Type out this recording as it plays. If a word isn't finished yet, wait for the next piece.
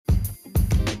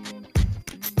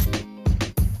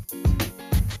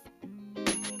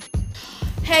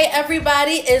Hey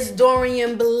everybody, it's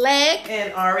Dorian Black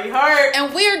and Ari Hart,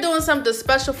 and we're doing something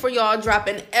special for y'all,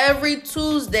 dropping every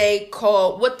Tuesday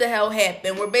called What the Hell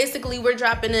Happened, where basically we're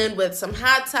dropping in with some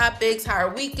hot topics, how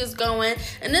our week is going,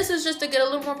 and this is just to get a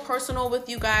little more personal with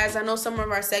you guys. I know some of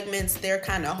our segments, they're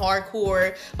kind of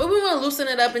hardcore, but we want to loosen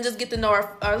it up and just get to know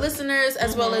our listeners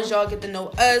as well as y'all get to know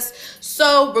us.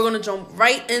 So we're going to jump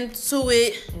right into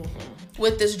it.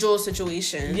 With this Jewel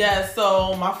situation. Yeah,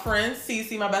 so my friend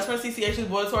Cece, my best friend Cece, actually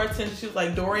brought it to our attention. She was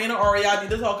like, Dorian and Ari, I need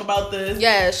to talk about this.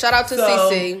 Yeah, shout out to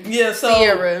Cece. Yeah, so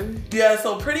Sierra. Yeah,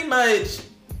 so pretty much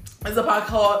it's a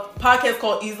podcast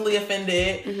called Easily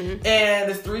Offended.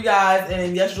 And there's three guys,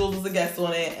 and yes, Jules was a guest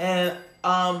on it. And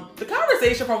the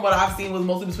conversation from what I've seen was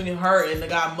mostly between her and the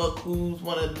guy Mook, who's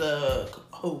one of the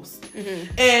host.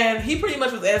 And he pretty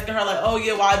much was asking her like, oh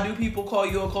yeah, why do people call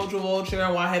you a cultural vulture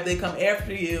and why have they come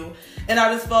after you? And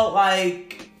I just felt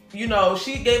like, you know,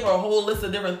 she gave her a whole list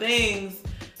of different things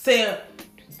saying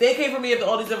they came for me after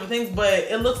all these different things, but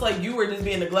it looks like you were just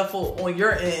being neglectful on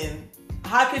your end.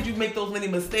 How could you make those many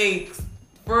mistakes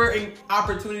for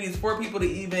opportunities for people to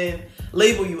even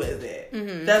label you as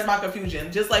that? That's my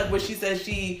confusion. Just like what she said,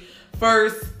 she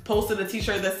first posted a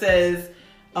t-shirt that says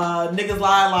niggas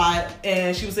lie a lot,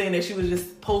 and she was saying that she was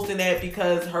just posting that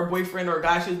because her boyfriend or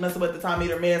guy she was messing with at the time made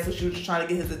her mad, so she was just trying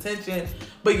to get his attention.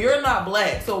 But you're not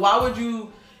black, so why would you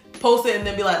post it and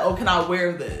then be like, oh, can I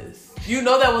wear this? You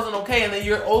know that wasn't okay, and then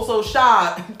you're also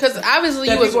shocked because obviously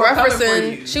she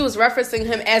was referencing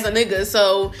him as a nigga.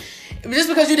 So just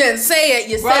because you didn't say it,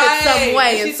 you said it some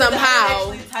way and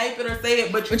somehow. Actually type it or say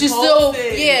it, but you still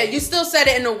you still said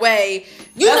it in a way.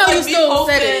 You still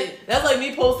said it. That's like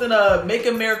me posting a "Make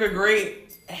America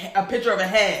Great" a picture of a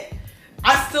hat.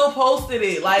 I still posted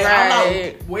it. Like I'm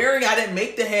not wearing. I didn't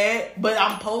make the hat, but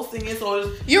I'm posting it.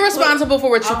 So you're responsible for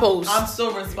what you post. I'm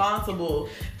still responsible,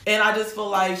 and I just feel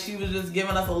like she was just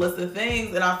giving us a list of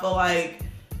things, and I feel like.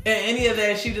 And any of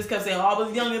that, she just kept saying, oh, I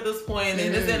was young at this point,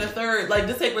 and this and the third. Like,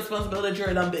 just take responsibility that you're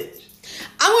a dumb bitch.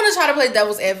 I want to try to play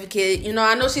devil's advocate. You know,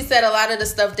 I know she said a lot of the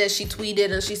stuff that she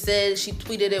tweeted, and she said she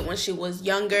tweeted it when she was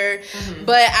younger.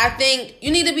 But I think you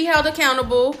need to be held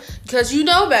accountable because you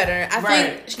know better. I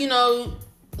think, you know,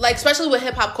 like, especially with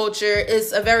hip-hop culture,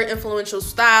 it's a very influential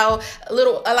style. A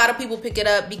lot of people pick it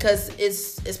up because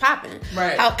it's popping.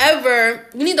 Right. However,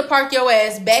 you need to park your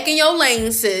ass back in your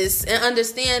lane, sis, and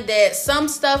understand that some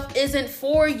stuff isn't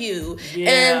for you. Yeah.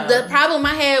 And the problem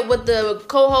I had with the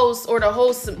co-host or the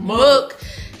host, Mook,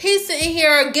 he's sitting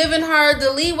here giving her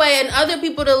the leeway and other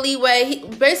people the leeway.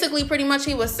 Basically, pretty much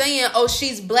he was saying, oh,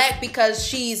 she's black because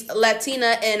she's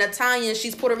Latina and Italian.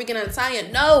 She's Puerto Rican and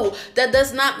Italian. No, that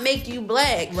does not make you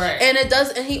black. Right. And it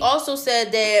does. And he also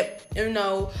said that, you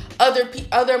know,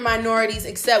 other minorities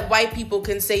except white people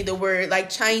can say the word,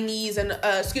 like Chinese and,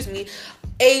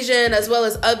 Asian as well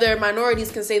as other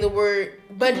minorities can say the word.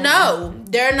 But no,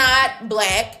 they're not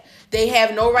black. They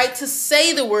have no right to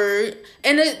say the word.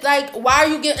 And it's like, why are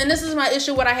you getting... And this is my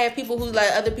issue when I have people who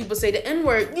let other people say the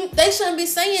N-word. They shouldn't be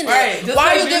saying it. Right. Why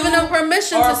are you giving them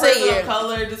permission to say it? Or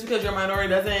color, just because you're a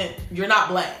minority you're not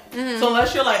black. So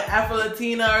unless you're like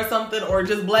Afro-Latina or something, or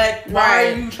just black, why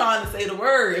are you trying to say the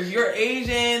word? If you're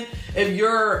Asian, if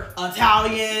you're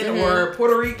Italian or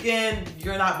Puerto Rican,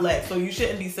 you're not black. So you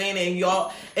shouldn't be saying it.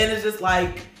 And it's just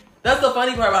like... That's the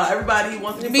funny part about it. Everybody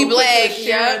wants to be so black,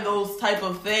 sharing those type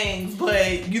of things,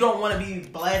 but you don't want to be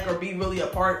black or be really a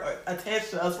part or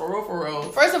attached to us for real.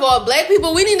 First of all, black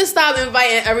people, we need to stop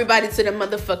inviting everybody to the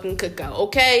motherfucking cookout,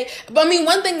 okay? But I mean,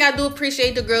 one thing I do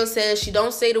appreciate, the girl says she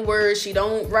don't say the word, she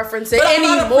don't reference it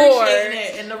anymore. I'm not appreciating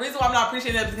it, and the reason why I'm not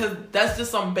appreciating it is because that's just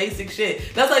some basic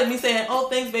shit. That's like me saying, "Oh,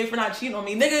 thanks, babe, for not cheating on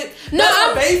me, nigga."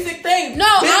 That's a basic thing.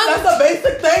 That's a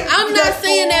basic thing. I'm not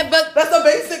saying that, but that's a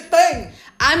basic thing.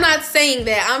 I'm not saying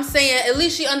that. I'm saying at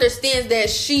least she understands that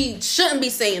she shouldn't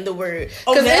be saying the word.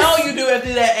 Oh, now you do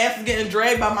after that ass is getting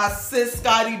dragged by my sis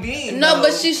Scotty Beam. No,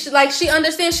 but she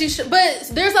understands she should. But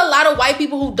there's a lot of white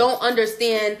people who don't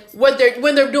understand when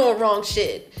they're doing wrong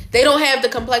shit. They don't have the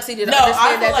complexity to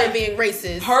understand that they're being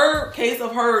racist. Her case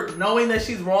of her knowing that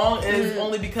she's wrong is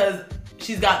only because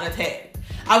she's gotten attacked.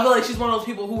 I feel like she's one of those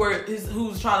people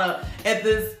who's trying to at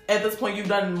this point you've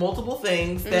done multiple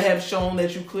things that have shown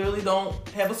that you clearly don't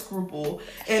have a scruple,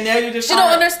 and now you're just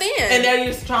don't understand, and now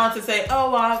you're just trying to say,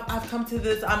 oh, well, I've come to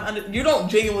this. You don't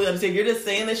genuinely understand. You're just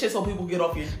saying this shit so people get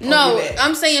off your back.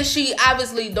 I'm saying she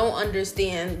obviously don't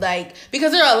understand, like,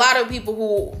 because there are a lot of people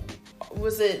who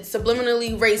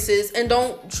subliminally racist and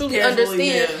don't truly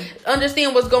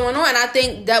understand what's going on. I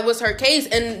think that was her case,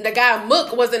 and the guy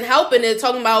Mook wasn't helping it,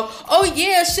 talking about, oh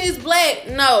yeah, she's black.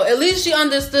 No, at least she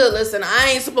understood, listen,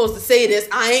 I ain't supposed to say this,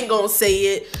 I ain't gonna say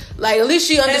it. Like, at least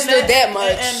she understood that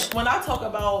much. And when I talk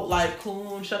about, like,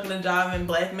 coon, shucking and jiving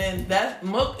black men, that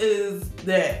Mook is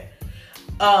that.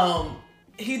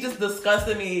 He just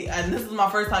disgusted me, and this is my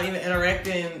first time even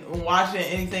interacting and watching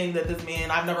anything that this man,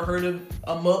 I've never heard of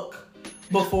a Mook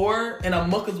before, and a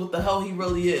Mook is what the hell he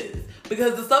really is.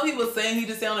 Because the stuff he was saying, he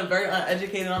just sounded very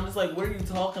uneducated. I'm just like, what are you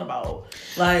talking about?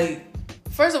 Like,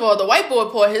 first of all, the white boy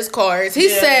pulled his cards. He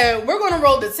said, we're going to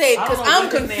roll the tape because I'm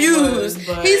confused.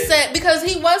 He said, because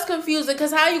he was confused.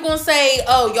 Because how you going to say,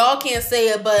 oh, y'all can't say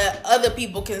it, but other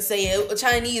people can say it.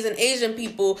 Chinese and Asian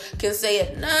people can say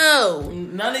it. No.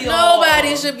 None of y'all.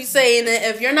 Nobody should be saying it.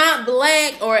 If you're not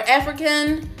black or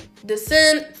African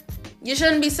descent, you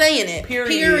shouldn't be saying it.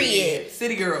 Period.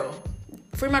 City girl.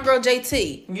 Free my girl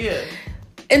JT. Yeah.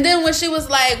 And then when she was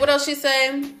like, what else she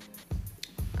say?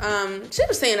 She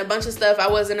was saying a bunch of stuff I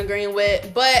wasn't agreeing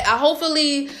with, but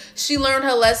hopefully she learned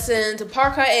her lesson to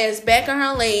park her ass back in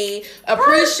her lane,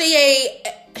 appreciate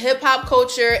hip hop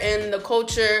culture and the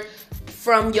culture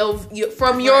from your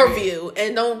view,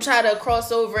 and don't try to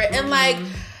cross over it. And like,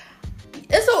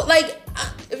 it's so like,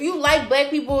 if you like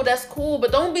black people, that's cool,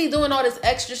 but don't be doing all this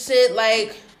extra shit.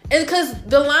 Like, and because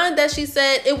the line that she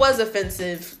said, it was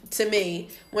offensive to me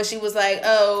when she was like,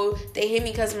 oh, they hate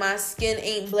me because my skin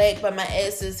ain't black but my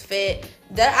ass is fat.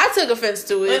 That I took offense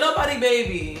to it. Ain't nobody,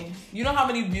 baby. You know how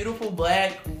many beautiful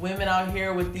black women out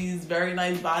here with these very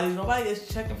nice bodies? Nobody is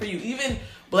checking for you. Even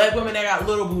black women that got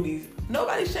little booties.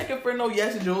 Nobody's checking for no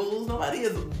yes jewels. Nobody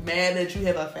is mad that you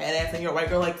have a fat ass and you're a white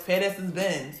girl. Like, fat ass has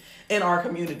been in our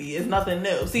community. It's nothing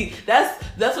new. See, that's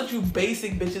what you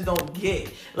basic bitches don't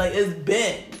get. Like, it's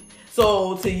been.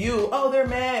 So to you, oh, they're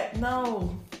mad.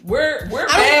 No. We're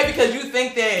mad because you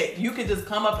think that you can just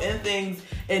come up in things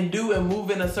and do and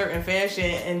move in a certain fashion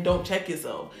and don't check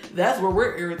yourself. That's where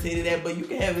we're irritated at, but you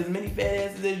can have as many fat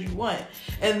asses as you want.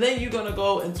 And then you're going to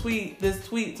go and tweet this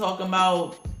tweet talking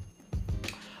about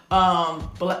y'all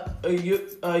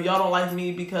don't like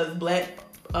me because black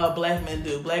men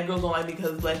do. Black girls don't like me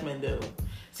because black men do.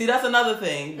 See, that's another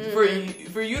thing.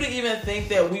 Mm-hmm. For you to even think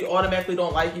that we automatically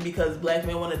don't like you because black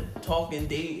men want to talk and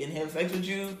date and have sex with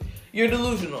you, you're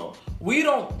delusional. We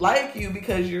don't like you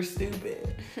because you're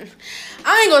stupid.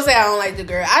 I ain't gonna say I don't like the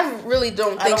girl. I really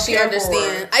don't think she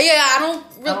understands. I don't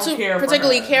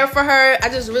particularly care for her. I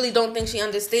just really don't think she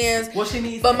understands what she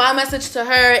needs. But my message to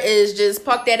her is just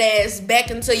park that ass back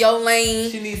into your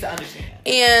lane. She needs to understand.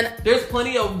 And there's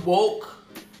plenty of woke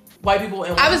white people,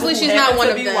 and obviously she's not one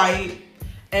of them. White,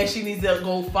 and she needs to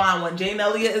go find one. Jane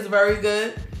Elliott is very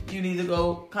good. You need to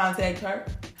go contact her.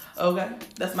 Okay,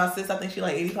 that's my sis. I think she's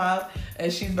like 85,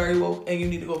 and she's very woke, and you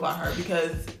need to go find her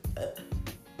because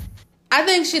I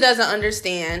think she doesn't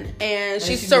understand, and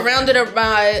she's surrounded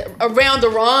around the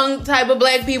wrong type of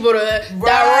black people to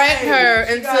direct her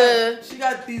into. She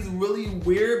got these really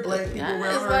weird black people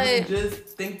around her who just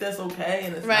think that's okay,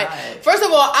 and it's not. First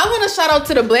of all, I want to shout out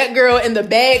to the black girl in the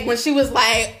bag when she was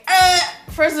like,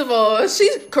 First of all, she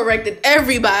corrected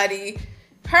everybody.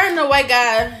 Her and the white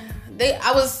guy.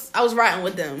 I was riding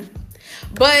with them.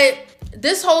 But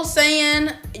this whole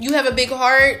saying, you have a big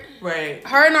heart. Right.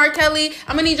 Her and R. Kelly,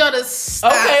 I'm going to need y'all to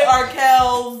stop. Okay, R.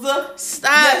 Kells.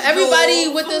 Stop. Yes,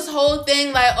 everybody with this whole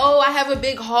thing like, oh, I have a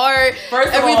big heart.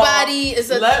 First everybody is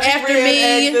after me.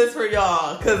 Let me this for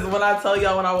y'all. Because when I tell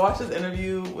y'all, when I watched this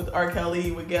interview with R.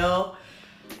 Kelly, with Gail,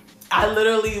 I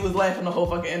literally was laughing the whole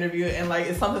fucking interview, and like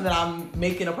it's something that I'm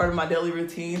making a part of my daily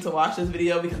routine to watch this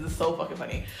video because it's so fucking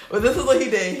funny. But this is what he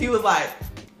did. He was like,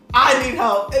 I need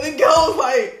help. And then Gil was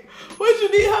like, what you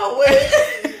need help with?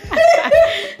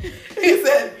 he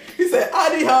said,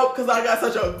 I need help because I got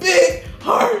such a big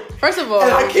heart. First of all,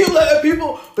 and I keep letting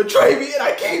people betray me, and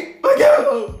I keep forgiving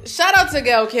them. Shout out to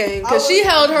Gayle King because she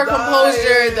held her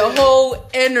composure the whole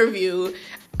interview.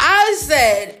 I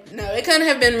said, no, it couldn't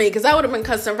have been me because I would have been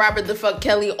cussing Robert the fuck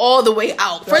Kelly all the way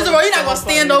out. First of all, you're not going to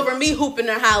stand over me hooping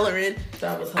and hollering.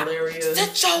 That was hilarious.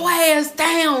 Sit your ass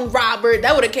down, Robert.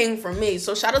 That would have came from me.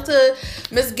 So shout out to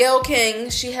Miss Gayle King.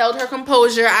 She held her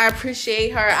composure. I appreciate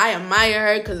her. I admire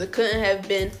her because it couldn't have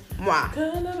been moi.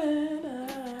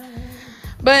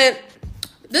 But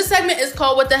this segment is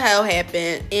called What the Hell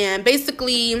Happened. And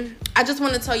basically, I just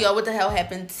want to tell y'all what the hell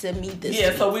happened to me this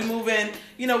week. So we move in.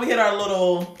 You know, we hit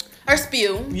our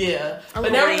spew. Yeah.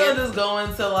 But now we're going to just go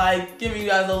into, like, giving you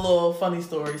guys a little funny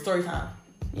story. Story time.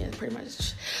 Yeah, pretty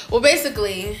much. Well,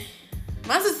 basically,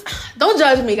 don't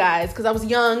judge me, guys, because I was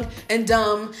young and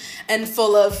dumb and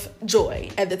full of joy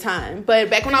at the time. But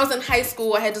back when I was in high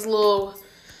school, I had this little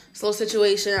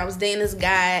situation. I was dating this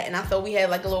guy, and I thought we had,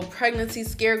 like, a little pregnancy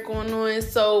scare going on.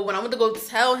 So when I went to go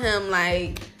tell him,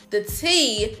 like, the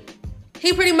tea,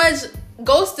 he pretty much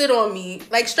ghosted on me,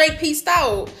 like straight pieced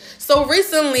out. So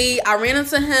recently, I ran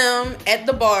into him at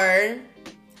the bar,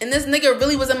 and this nigga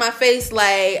really was in my face,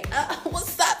 like,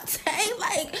 "What's up, Tay?"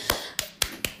 Like,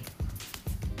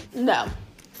 no.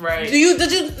 Right.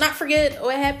 Did you not forget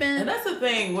what happened? And that's the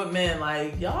thing with men,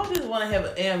 like, y'all just want to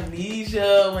have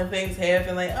amnesia when things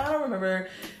happen. Like, I don't remember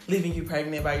leaving you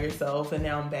pregnant by yourself, and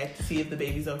now I'm back to see if the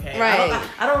baby's okay. Right.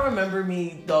 I don't remember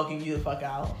me dogging you the fuck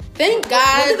out. Thank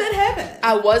God. When did that happen?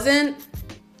 I wasn't.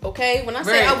 Okay, when I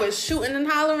say I was shooting and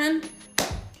hollering,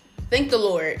 thank the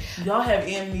Lord. Y'all have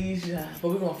amnesia, but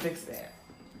we're gonna fix that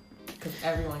because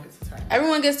everyone gets a turn.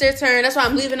 Everyone gets their turn. That's why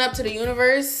I'm leaving up to the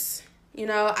universe. You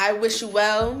know, I wish you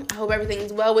well. I hope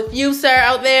everything's well with you, sir,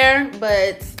 out there.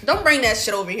 But don't bring that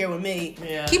shit over here with me.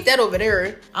 Yeah. Keep that over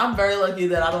there. I'm very lucky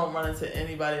that I don't run into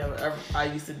anybody I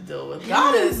used to deal with.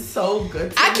 God is so good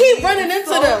to me. I keep running into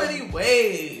them. So many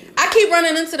ways. I keep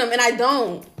running into them, and I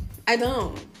don't. I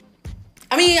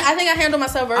mean, I think I handle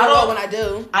myself very well when I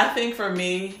do. I think for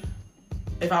me,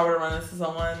 if I were to run into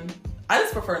someone, I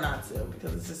just prefer not to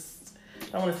because it's just,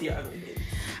 I don't want to see your ugly face.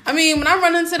 I mean, when I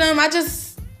run into them, I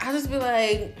just be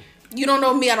like, you don't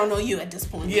know me, I don't know you at this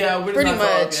point. Yeah, we're just pretty not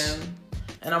much. talking.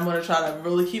 And I'm gonna try to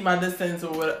really keep my distance in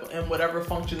whatever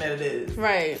function that it is.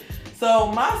 Right.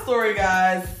 So my story,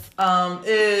 guys,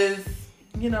 is,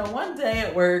 you know, one day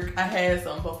at work I had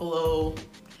some buffalo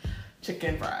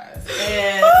chicken fries,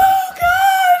 and oh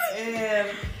God! And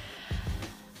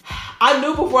I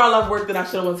knew before I left work that I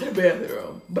should have went to the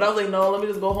bathroom, but I was like, no, let me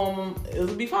just go home.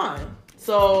 It'll be fine.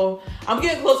 So I'm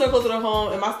getting closer and closer to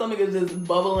home, and my stomach is just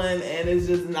bubbling, and it's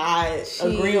just not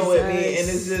agreeing with me, and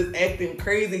it's just acting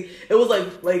crazy. It was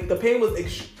like the pain was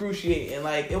excruciating.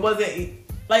 Like, it wasn't,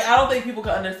 like, I don't think people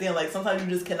can understand, like, sometimes you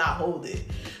just cannot hold it.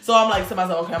 So I'm like to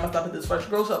myself, okay, I'm gonna stop at this fresh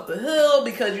grocery up the hill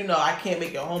because, you know, I can't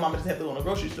make it home. I'm gonna just have to go to the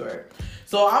grocery store.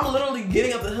 So I'm literally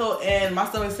getting up the hill, and my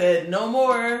stomach said, no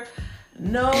more.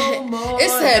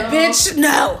 It said, bitch,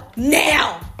 no,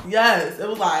 now. Yes, it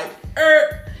was like,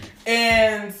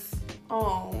 and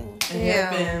it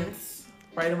happens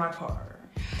right in my car,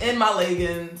 in my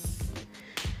leggings,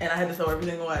 and I had to throw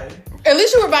everything away. At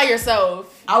least you were by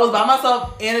yourself. I was by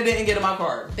myself, and it didn't get in my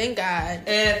car. Thank God.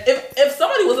 And if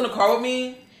somebody was in the car with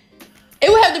me,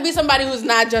 it would have to be somebody who's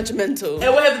not judgmental.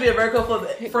 It would have to be a very close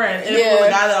friend. And if it was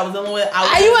a guy that I was dealing with,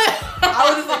 I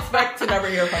would just expect to never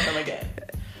hear from him again.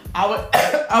 I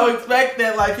would expect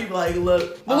that, like, people like,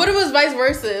 look. But what if it was vice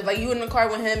versa? Like, you in the car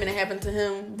with him and it happened to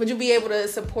him. Would you be able to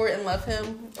support and love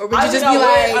him? Or would you just be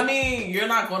like... I mean, you're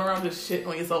not going around just shit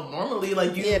on yourself normally.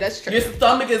 Like, yeah, that's true. Your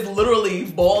stomach is literally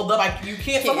balled up. Like, you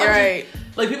can't... Sometimes right.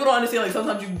 Like, people don't understand. Like,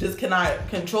 sometimes you just cannot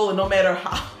control it no matter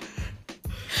how...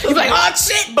 You're like, oh,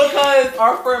 shit! Because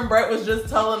our friend Brett was just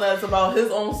telling us about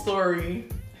his own story.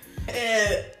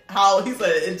 And how he said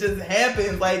it just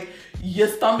happens. Like... Your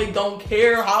stomach don't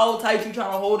care how tight you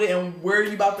trying to hold it and where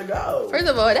you about to go. First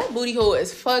of all, that booty hole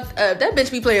is fucked up. That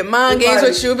bitch be playing mind games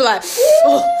with you. Be like,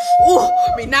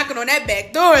 be knocking on that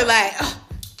back door like, oh,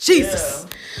 Jesus.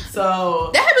 Yeah. So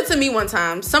that happened to me one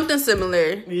time. Something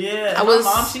similar. Yeah. My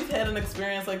mom, she's had an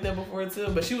experience like that before too,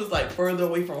 but she was like further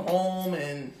away from home,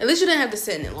 and at least you didn't have to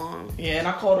sit in it long. Yeah, and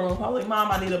I called her and I was like,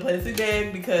 Mom, I need a plastic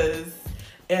bag because.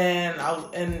 And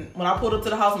when I pulled up to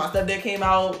the house, my stepdad came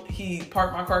out. He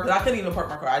parked my car because I couldn't even park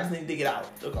my car. I just needed to get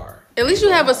out the car. At least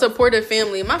you have a supportive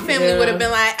family. My family would have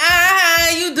been like,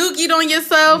 you dookied on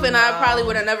yourself, and I probably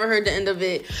would have never heard the end of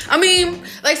it. I mean,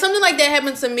 like something like that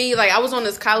happened to me. Like I was on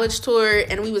this college tour,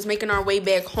 and we was making our way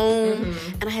back home,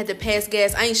 and I had to pass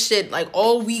gas. I ain't shit like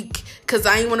all week because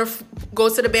I ain't want to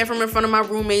go to the bathroom in front of my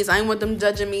roommates. I ain't want them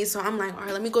judging me, so I'm like, all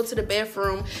right, let me go to the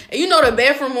bathroom. And you know the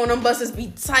bathroom on them buses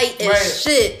be tight as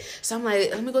shit. So I'm like,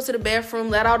 let me go to the bathroom,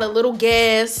 let out a little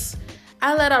gas.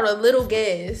 I let out a little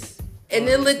gas. And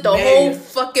then lit the whole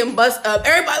fucking bus up.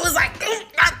 Everybody was like,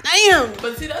 God damn.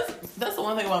 But see, that's the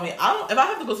one thing about me. If I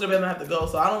have to go to the bathroom, I have to go.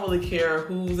 So I don't really care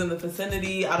who's in the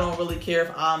vicinity. I don't really care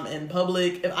if I'm in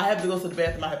public. If I have to go to the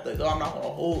bathroom, I have to go. I'm not going to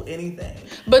hold anything.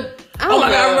 But I don't know.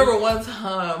 I remember one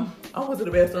time I went to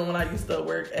the bathroom when I used to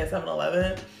work at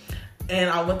 7-Eleven. And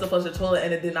I went to flush the toilet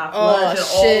and it did not flush. And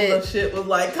all the shit was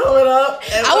like coming up.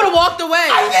 I would have walked away.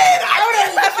 I would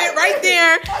have left it right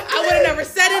there. I would have never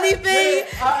said anything.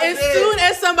 As soon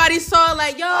as somebody saw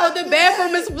like, yo, the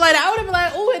bathroom is flooded, I would have been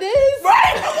like, oh, it is?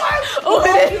 Right. Oh,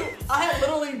 it is. I had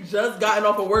literally just gotten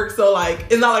off of work, so like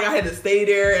it's not like I had to stay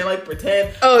there and like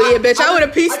pretend. Oh yeah, bitch, I would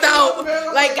have peaced out.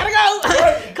 Like, gotta go.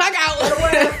 Clock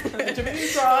out.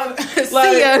 Jimmy's on.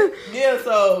 See ya. Yeah,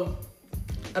 so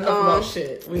enough about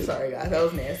shit. We sorry guys, that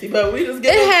was nasty, but we just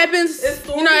get it happens.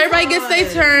 You know, everybody gets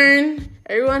their turn.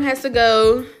 Everyone has to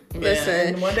go.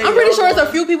 Listen, I'm pretty sure it's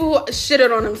a few people who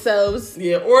shitted on themselves.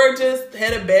 Yeah, or just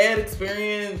had a bad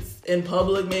experience in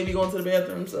public, maybe going to the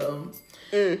bathroom. So,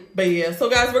 but yeah. So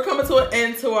guys, we're coming to an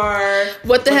end to our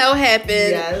what the hell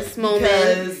happened moment.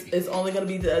 Because it's only going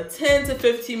to be the 10 to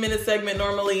 15 minute segment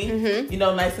normally. You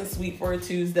know, nice and sweet for a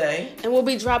Tuesday. And we'll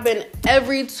be dropping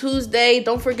every Tuesday.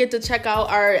 Don't forget to check out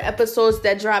our episodes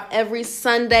that drop every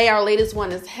Sunday. Our latest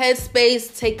one is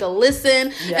Headspace. Take a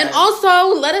listen. Yes. And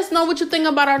also, let us know what you think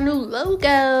about our new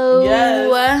logo. Yes.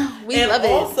 We love it.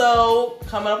 And also,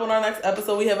 coming up on our next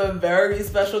episode, we have a very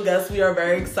special guest. We are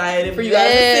very excited for you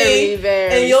guys to see.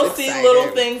 And you'll see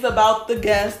little things about the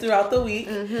guest throughout the week.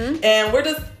 And we're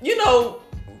just, you know,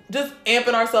 just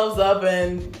amping ourselves up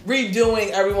and redoing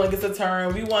Everyone Gets a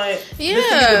Turn. We want this to be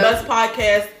the best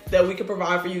podcast that we can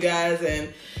provide for you guys.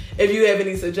 And if you have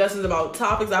any suggestions about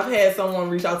topics, I've had someone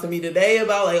reach out to me today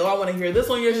about like, oh, I want to hear this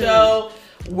on your show.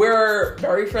 We're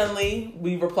very friendly.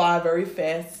 We reply very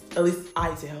fast. At least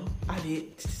I do. I did.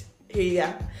 Here you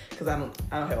go. Because I don't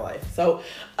have a life. So,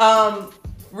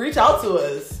 reach out to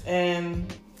us, and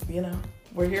you know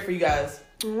we're here for you guys.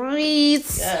 Right.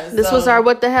 Yes, this was our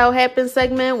What the Hell Happened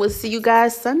segment. We'll see you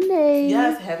guys Sunday.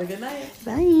 Yes. Have a good night.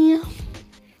 Bye.